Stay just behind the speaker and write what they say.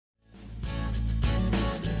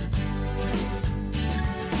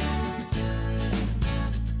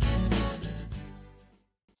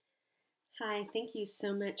Hi, thank you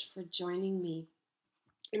so much for joining me.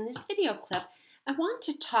 In this video clip, I want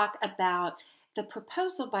to talk about the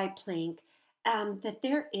proposal by Planck that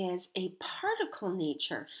there is a particle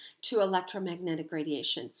nature to electromagnetic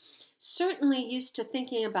radiation. Certainly used to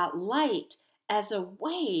thinking about light as a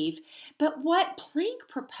wave, but what Planck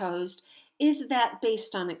proposed is that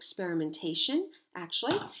based on experimentation,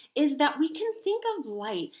 actually, is that we can think of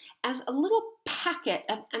light as a little packet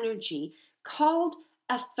of energy called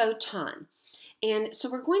a photon. And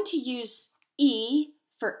so we're going to use E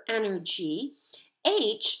for energy.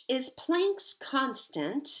 H is Planck's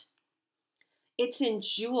constant. It's in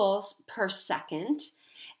joules per second.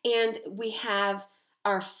 And we have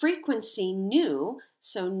our frequency nu.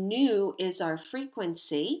 So nu is our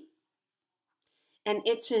frequency. And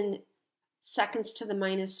it's in seconds to the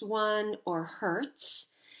 -1 or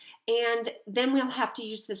hertz. And then we'll have to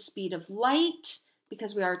use the speed of light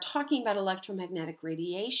because we are talking about electromagnetic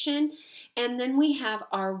radiation. And then we have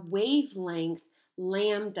our wavelength,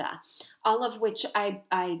 lambda, all of which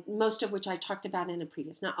most of which I talked about in a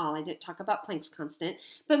previous, not all, I didn't talk about Planck's constant,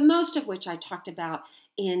 but most of which I talked about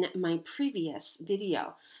in my previous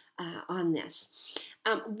video on this.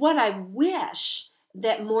 What I wish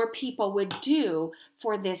that more people would do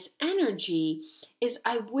for this energy is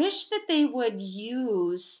I wish that they would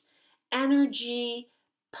use energy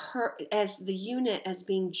as the unit as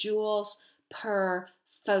being joules per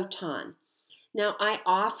photon. Now, I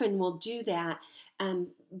often will do that,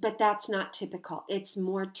 but that's not typical. It's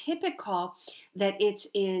more typical that it's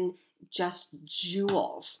in just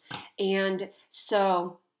joules. And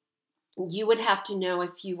so you would have to know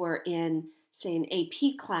if you were in, say, an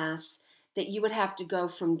AP class, that you would have to go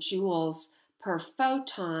from joules per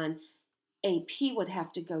photon. AP would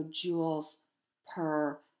have to go joules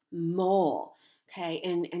per mole. Okay,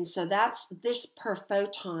 and so that's this per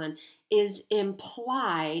photon is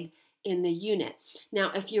implied in the unit.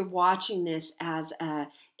 Now, if you're watching this as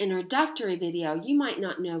an introductory video, you might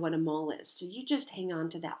not know what a mole is, so you just hang on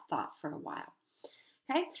to that thought for a while.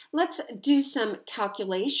 Okay, let's do some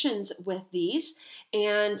calculations with these,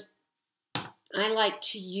 and I like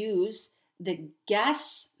to use the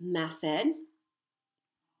guess method.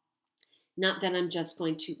 Not that I'm just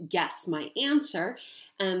going to guess my answer,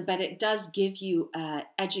 but it does give you an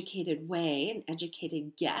educated way, an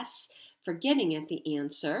educated guess for getting at the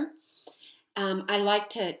answer. I like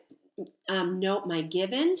to note my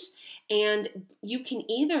givens, and you can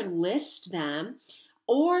either list them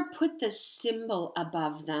or put the symbol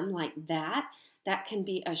above them like that. That can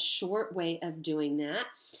be a short way of doing that.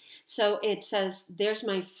 So it says, there's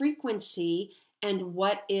my frequency, and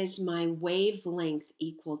what is my wavelength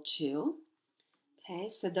equal to? Okay,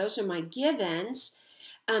 so those are my givens.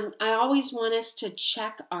 I always want us to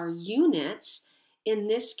check our units. In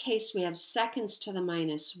this case, we have seconds to the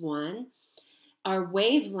 -1. Our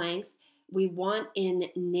wavelength, we want in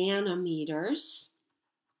nanometers.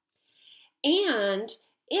 And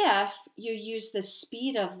if you use the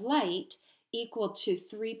speed of light equal to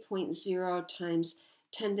 3.0 times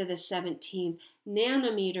 10 to the 17th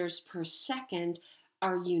nanometers per second,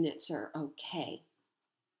 our units are okay.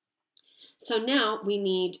 So now we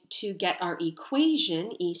need to get our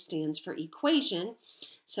equation. E stands for equation.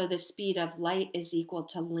 So the speed of light is equal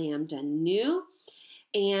to lambda nu.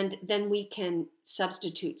 And then we can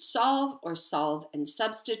substitute solve or solve and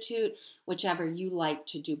substitute, whichever you like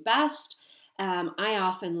to do best. I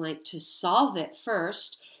often like to solve it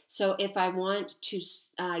first. So if I want to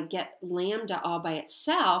get lambda all by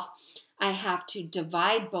itself, I have to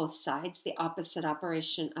divide both sides. The opposite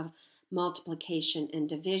operation of multiplication and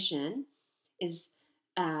division is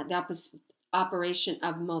the opposite operation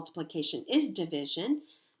of multiplication is division.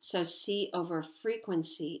 So C over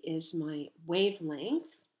frequency is my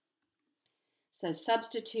wavelength. So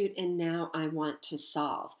substitute, and now I want to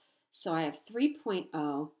solve. So I have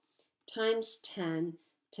 3.0 times 10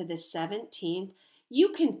 to the 17th. You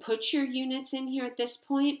can put your units in here at this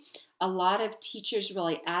point. A lot of teachers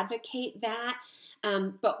really advocate that,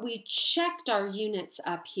 but we checked our units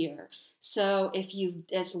up here. So if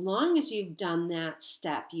as long as you've done that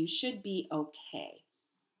step, you should be okay.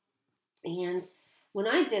 And when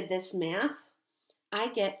I did this math, I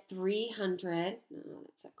get 300, no,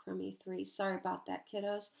 that's a crummy 3, sorry about that,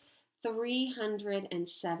 kiddos,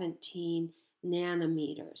 317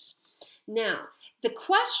 nanometers. Now, the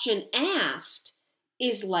question asked,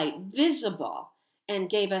 is light visible? And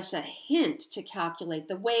gave us a hint to calculate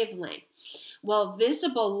the wavelength. Well,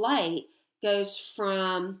 visible light goes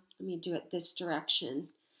from, let me do it this direction,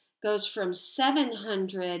 goes from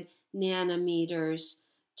 700 nanometers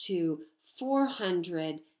to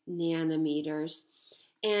 400 nanometers.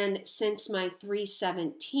 And since my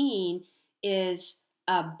 317 is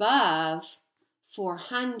above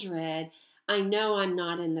 400, I know I'm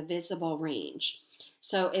not in the visible range.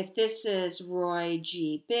 So if this is Roy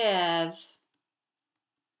G. Biv,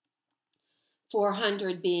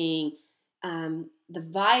 400 being the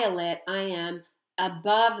violet, I am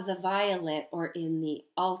above the violet or in the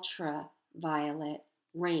ultraviolet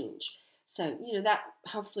range. So, that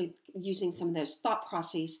hopefully using some of those thought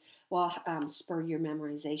processes will spur your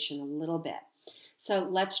memorization a little bit. So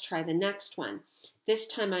let's try the next one. This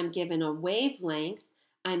time I'm given a wavelength.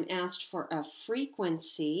 I'm asked for a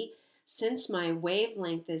frequency. Since my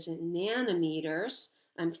wavelength is in nanometers,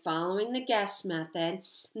 I'm following the guess method.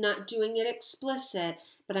 I'm not doing it explicit,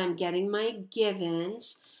 but I'm getting my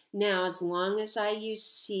givens. Now, as long as I use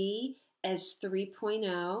C as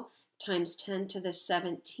 3.0 times 10 to the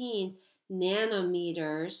 17th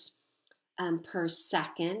nanometers per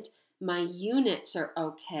second, my units are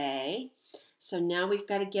okay. So now we've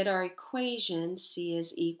got to get our equation. C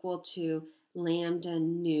is equal to lambda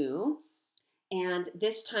nu. And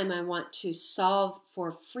this time I want to solve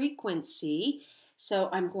for frequency. So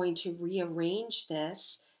I'm going to rearrange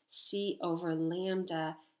this. C over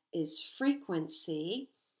lambda is frequency.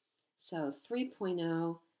 So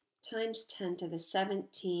 3.0 times 10 to the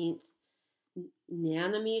 17th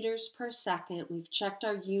nanometers per second. We've checked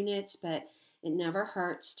our units, but it never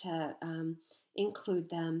hurts to include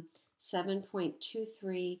them.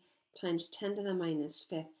 7.23 times 10 to the minus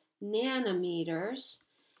 5th nanometers.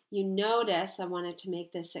 You notice I wanted to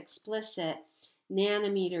make this explicit.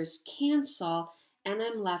 Nanometers cancel, and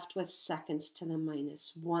I'm left with seconds to the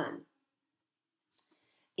minus 1.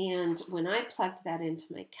 And when I plugged that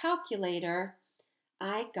into my calculator,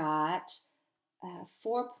 I got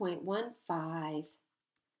 4.15. I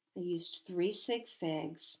used 3 sig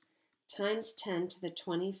figs times 10 to the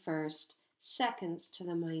 21st seconds to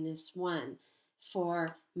the minus 1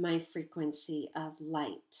 for my frequency of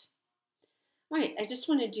light. All right, I just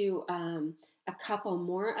want to do a couple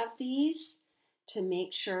more of these to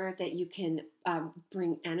make sure that you can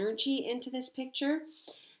bring energy into this picture.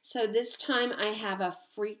 So this time I have a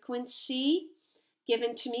frequency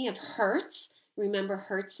given to me of hertz. Remember,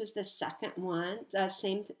 hertz is the second one,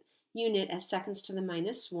 same unit as seconds to the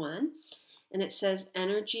minus 1. And it says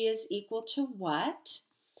energy is equal to what?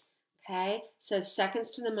 Okay, so seconds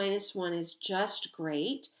to the minus 1 is just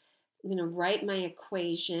great. I'm going to write my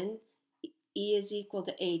equation. E is equal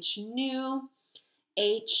to h nu.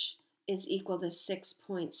 H is equal to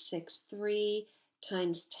 6.63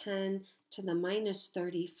 times 10 to the minus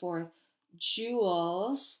 34th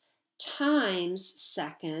joules times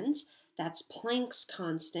seconds. That's Planck's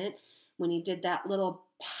constant when he did that little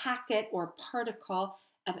packet or particle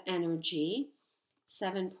of energy.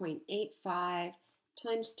 7.85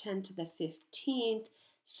 times 10 to the 15th.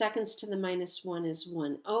 Seconds to the minus 1 is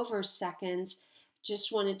 1 over seconds.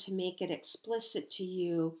 Just wanted to make it explicit to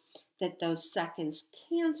you that those seconds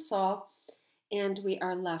cancel, and we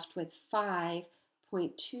are left with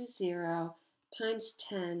 5.20 times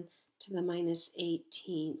 10 to the minus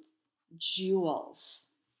 18th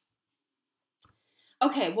joules.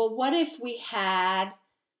 Okay, well, what if we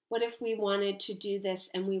wanted to do this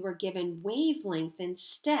and we were given wavelength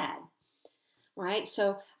instead? All right,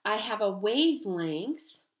 so I have a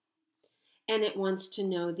wavelength and it wants to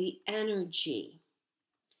know the energy.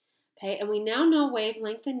 Okay, and we now know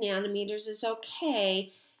wavelength in nanometers is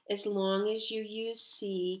okay as long as you use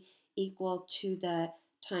C equal to the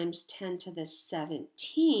times 10 to the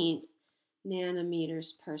 17th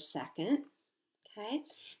nanometers per second. Okay,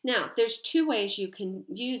 now there's 2 ways you can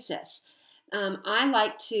use this. I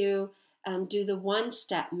like to do the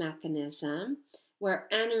one-step mechanism where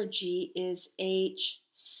energy is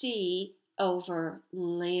hc over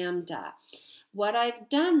lambda. What I've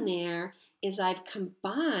done there is I've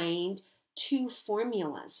combined 2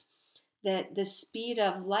 formulas. That the speed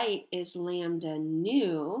of light is lambda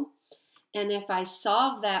nu, and if I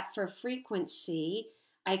solve that for frequency,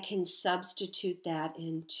 I can substitute that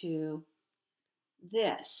into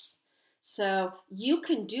this. So you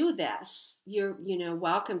can do this. You're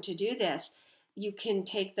welcome to do this. You can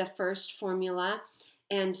take the first formula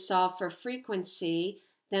and solve for frequency,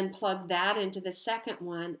 then plug that into the second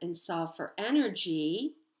one and solve for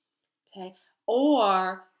energy. Okay,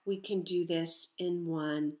 or we can do this in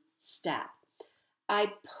one step.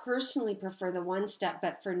 I personally prefer the one step,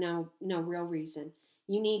 but for no real reason.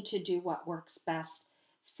 You need to do what works best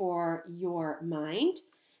for your mind.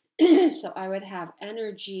 So I would have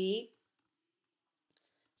energy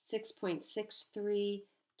 6.63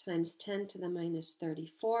 times 10 to the minus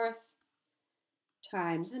 34th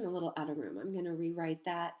times, I'm a little out of room. I'm going to rewrite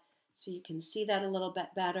that so you can see that a little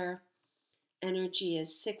bit better. energy is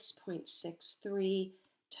 6.63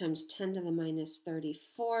 times 10 to the minus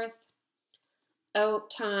 34th.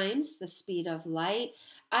 Times the speed of light.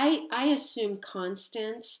 I assume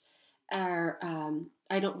constants are,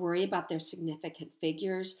 I don't worry about their significant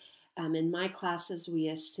figures. In my classes, we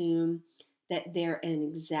assume that they're an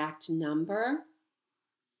exact number.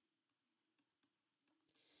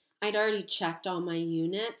 I'd already checked all my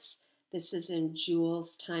units. This is in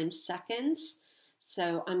joules times seconds.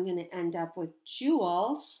 So I'm going to end up with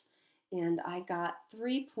joules, and I got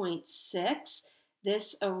 3.6.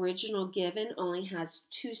 This original given only has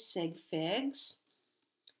 2 sig figs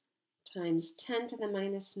times 10 to the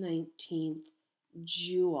minus 19th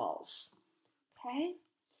joules. Okay?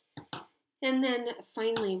 And then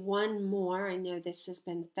finally one more. I know this has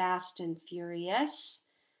been fast and furious,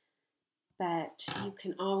 but you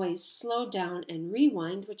can always slow down and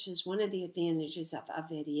rewind, which is one of the advantages of a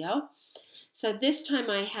video. So this time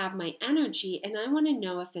I have my energy, and I want to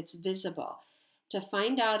know if it's visible. To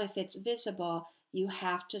find out if it's visible, you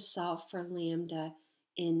have to solve for lambda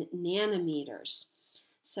in nanometers.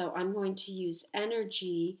 So I'm going to use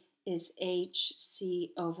energy is hc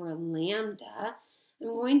over lambda. I'm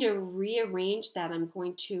going to rearrange that. I'm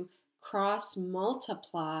going to cross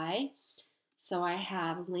multiply. So I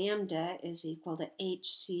have lambda is equal to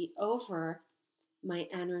hc over my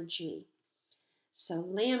energy. So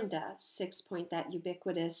lambda, 6 point, that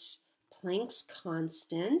ubiquitous Planck's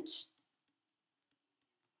constant.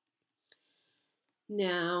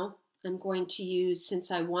 Now I'm going to use,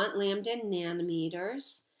 since I want lambda in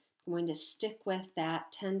nanometers, I'm going to stick with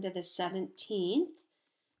that 10 to the 17th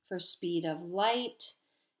for speed of light.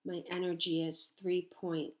 My energy is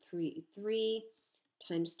 3.33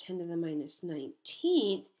 times 10 to the minus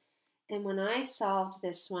 19th. And when I solved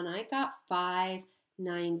this one, I got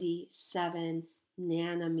 597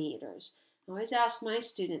 nanometers. I always ask my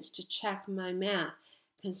students to check my math,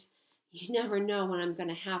 because you never know when I'm going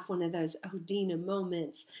to have one of those Dena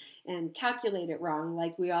moments and calculate it wrong,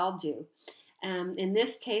 like we all do. In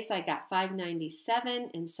this case, I got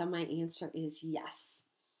 597, and so my answer is yes.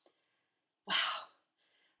 Wow,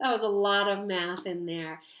 that was a lot of math in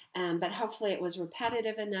there, but hopefully it was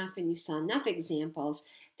repetitive enough and you saw enough examples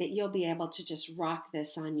that you'll be able to just rock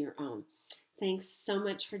this on your own. Thanks so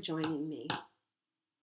much for joining me.